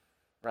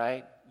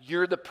 right?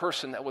 You're the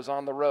person that was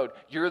on the road.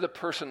 You're the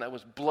person that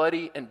was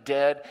bloody and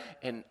dead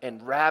and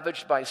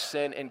ravaged by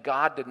sin, and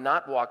God did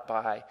not walk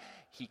by.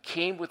 He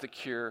came with a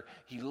cure.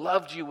 He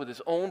loved you with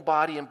his own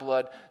body and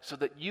blood so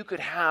that you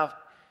could have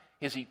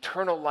his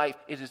eternal life.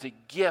 It is a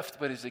gift,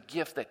 but it is a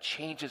gift that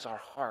changes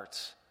our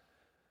hearts.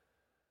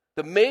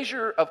 The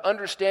measure of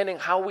understanding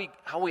how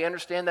we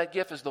understand that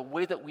gift is the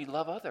way that we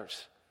love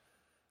others,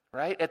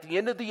 right? At the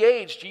end of the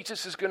age,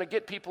 Jesus is going to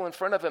get people in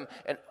front of him,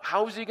 and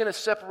how is he going to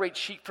separate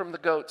sheep from the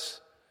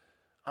goats?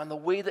 On the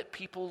way that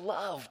people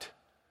loved.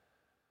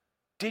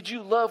 Did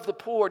you love the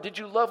poor? Did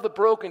you love the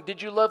broken?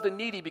 Did you love the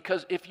needy?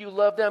 Because if you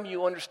love them,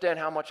 you understand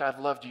how much I've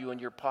loved you in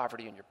your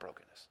poverty and your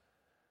brokenness.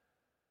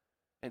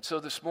 And so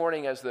this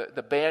morning, as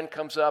the band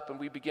comes up and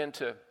we begin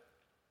to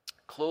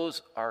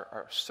close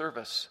our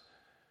service,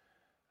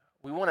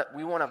 we want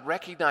to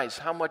recognize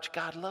how much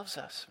God loves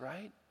us,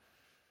 right?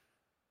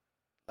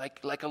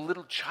 Like a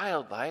little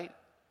child,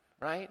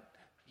 right?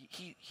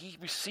 He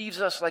receives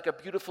us like a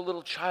beautiful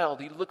little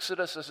child. He looks at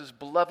us as his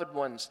beloved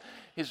ones,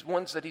 his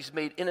ones that he's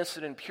made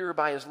innocent and pure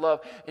by his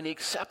love, and he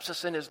accepts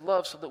us in his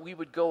love so that we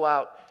would go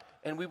out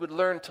and we would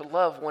learn to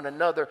love one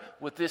another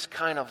with this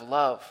kind of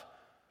love,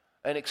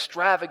 an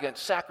extravagant,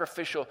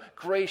 sacrificial,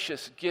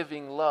 gracious,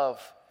 giving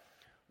love.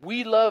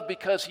 We love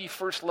because he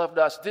first loved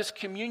us. This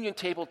communion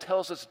table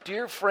tells us,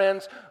 dear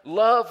friends,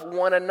 love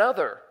one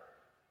another.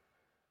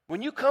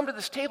 When you come to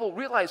this table,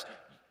 realize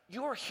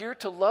you are here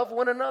to love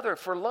one another,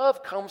 for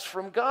love comes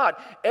from God.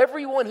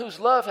 Everyone whose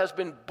love has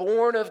been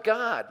born of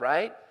God,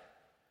 right?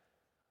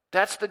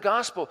 That's the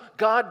gospel.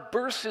 God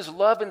bursts his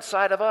love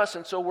inside of us,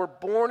 and so we're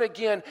born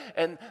again,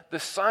 and the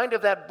sign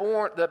of that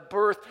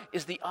birth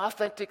is the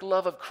authentic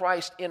love of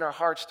Christ in our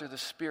hearts through the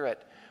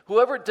Spirit.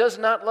 Whoever does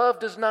not love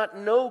does not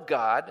know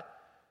God.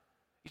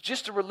 He's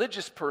just a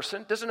religious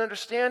person, doesn't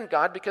understand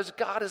God because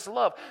God is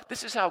love.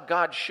 This is how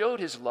God showed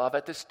his love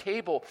at this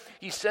table.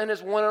 He sent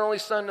his one and only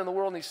Son in the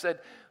world, and he said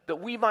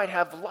that we might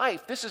have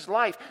life. This is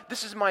life.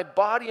 This is my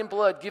body and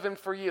blood given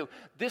for you.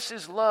 This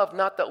is love,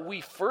 not that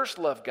we first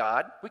love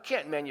God. We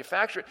can't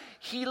manufacture it.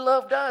 He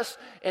loved us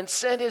and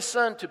sent his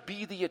Son to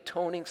be the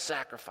atoning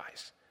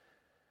sacrifice.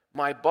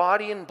 My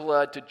body and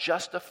blood to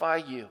justify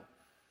you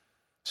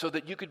so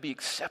that you could be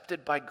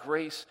accepted by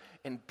grace,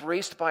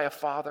 embraced by a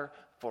Father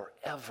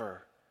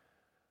forever.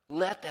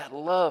 Let that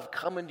love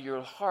come into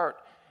your heart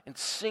and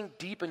sink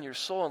deep in your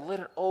soul and let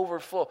it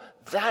overflow.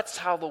 That's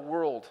how the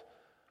world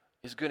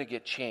is going to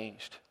get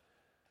changed.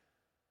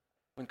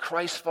 When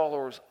Christ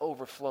followers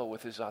overflow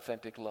with his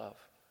authentic love.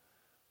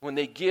 When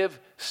they give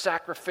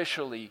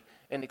sacrificially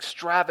and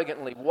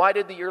extravagantly. Why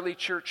did the early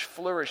church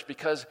flourish?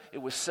 Because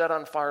it was set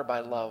on fire by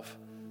love.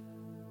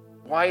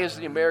 Why is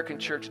the American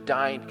church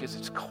dying? Because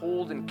it's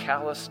cold and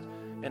calloused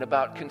and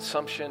about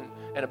consumption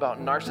and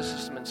about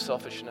narcissism and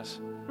selfishness.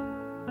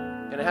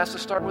 And it has to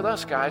start with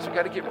us, guys. We've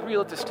got to get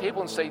real at this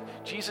table and say,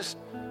 Jesus,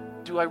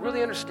 do I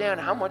really understand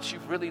how much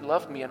you've really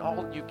loved me and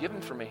all you've given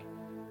for me?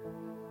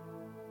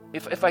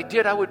 If I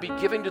did, I would be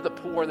giving to the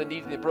poor and the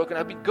needy and the broken.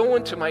 I'd be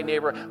going to my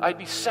neighbor. I'd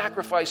be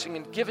sacrificing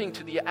and giving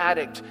to the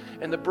addict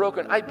and the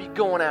broken. I'd be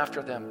going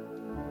after them.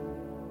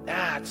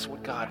 That's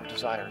what God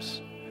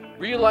desires.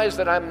 Realize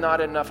that I'm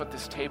not enough at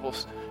this table.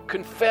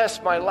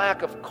 Confess my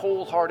lack of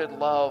cold-hearted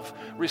love.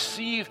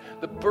 Receive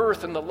the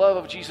birth and the love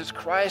of Jesus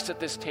Christ at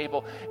this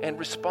table and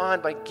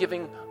respond by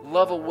giving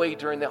love away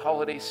during the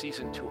holiday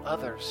season to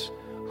others.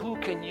 Who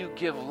can you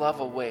give love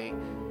away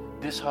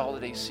this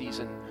holiday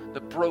season? The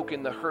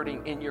broken, the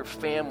hurting in your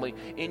family,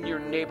 in your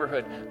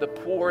neighborhood, the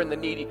poor and the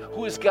needy.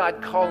 Who is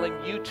God calling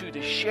you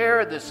to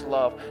share this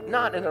love?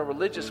 Not in a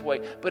religious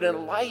way, but in a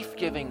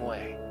life-giving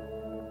way.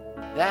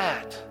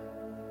 That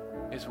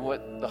is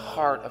what the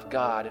heart of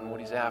God and what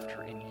he's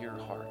after in your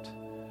heart.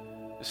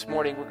 This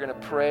morning we're going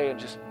to pray and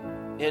just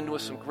end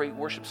with some great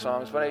worship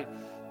songs, but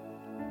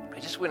I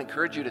just would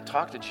encourage you to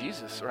talk to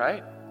Jesus,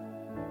 right?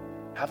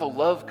 Have a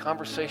love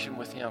conversation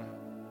with him.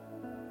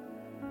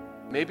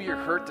 Maybe you're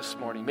hurt this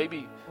morning.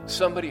 Maybe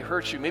somebody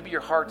hurt you. Maybe your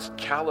heart's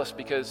callous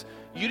because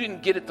you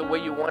didn't get it the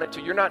way you wanted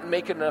to. You're not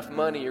making enough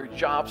money, or your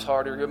job's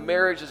hard, or your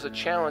marriage is a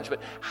challenge, but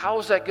how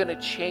is that going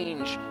to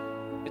change?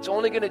 It's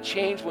only going to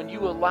change when you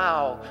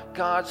allow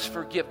God's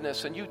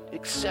forgiveness and you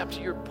accept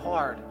your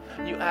part.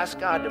 And you ask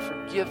God to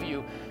forgive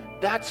you.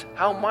 That's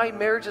how my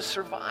marriage has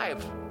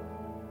survived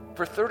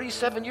for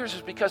 37 years,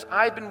 is because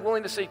I've been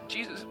willing to say,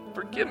 Jesus,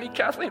 forgive me,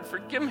 Kathleen,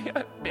 forgive me.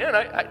 Man,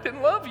 I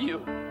didn't love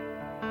you.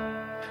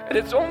 And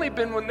it's only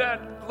been when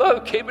that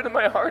love came into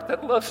my heart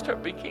that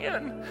love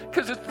began.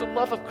 Because it's the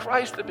love of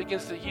Christ that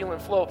begins to heal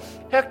and flow.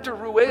 Hector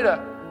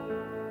Rueda,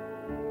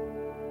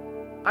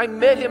 I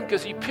met him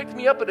because he picked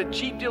me up at a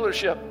Jeep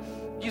dealership.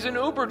 He's an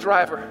Uber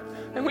driver.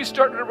 And we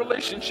started a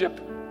relationship.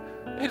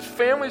 His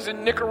family's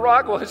in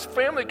Nicaragua. His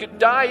family could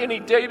die any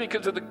day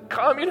because of the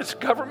communist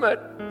government.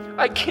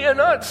 I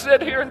cannot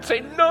sit here and say,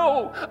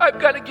 no, I've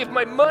got to give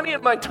my money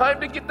and my time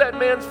to get that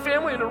man's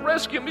family and to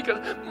rescue him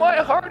because my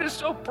heart is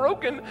so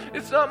broken.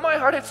 It's not my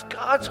heart, it's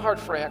God's heart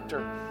for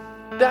Hector.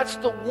 That's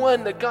the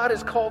one that God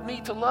has called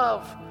me to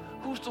love.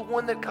 Who's the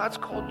one that God's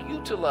called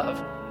you to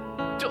love?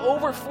 To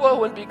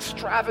overflow and be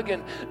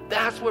extravagant.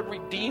 That's what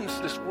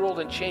redeems this world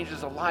and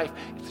changes a life.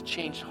 It's a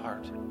changed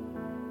heart.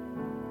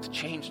 It's a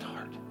changed heart.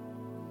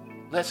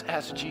 Let's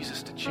ask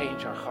Jesus to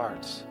change our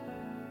hearts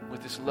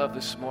with his love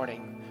this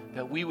morning,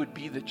 that we would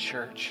be the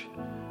church,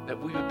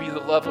 that we would be the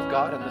love of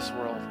God in this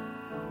world,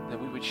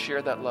 that we would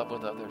share that love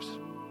with others.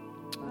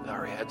 Bow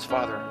our heads,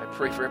 Father, I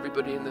pray for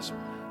everybody in this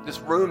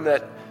room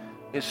that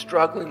is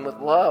struggling with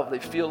love. They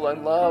feel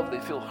unloved, they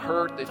feel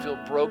hurt, they feel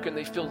broken,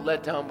 they feel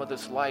let down by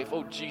this life.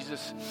 Oh,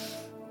 Jesus,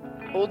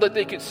 oh, that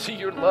they could see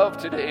your love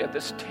today at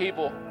this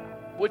table,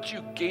 what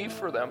you gave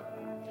for them,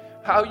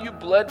 how you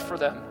bled for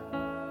them,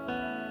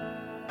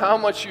 how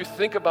much you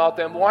think about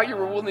them, why you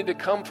were willing to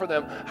come for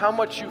them, how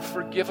much you've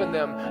forgiven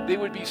them. They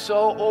would be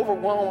so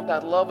overwhelmed with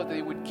that love that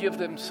they would give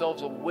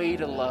themselves away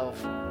to love.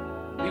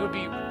 They would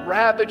be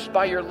ravaged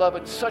by your love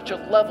at such a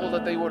level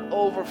that they would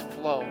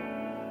overflow.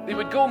 They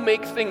would go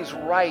make things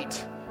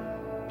right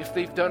if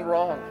they've done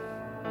wrong.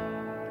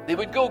 They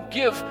would go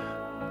give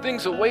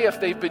things away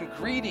if they've been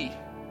greedy.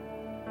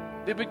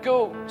 They would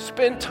go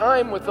spend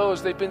time with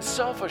those they've been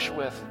selfish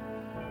with.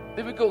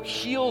 They would go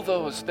heal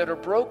those that are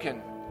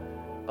broken.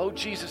 Oh,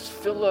 Jesus,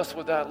 fill us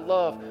with that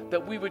love,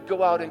 that we would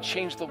go out and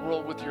change the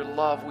world with your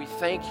love. We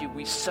thank you.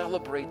 We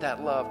celebrate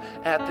that love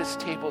at this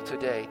table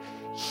today.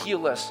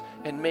 Heal us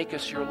and make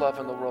us your love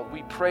in the world.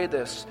 We pray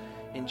this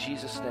in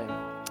Jesus' name.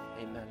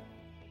 Amen.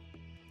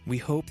 We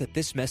hope that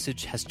this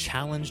message has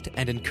challenged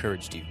and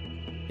encouraged you.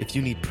 If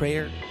you need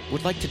prayer,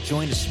 would like to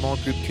join a small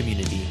group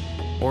community,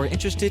 or are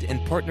interested in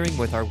partnering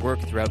with our work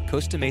throughout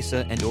Costa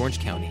Mesa and Orange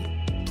County,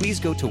 please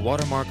go to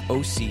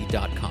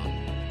watermarkoc.com.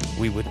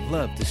 We would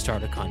love to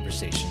start a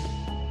conversation.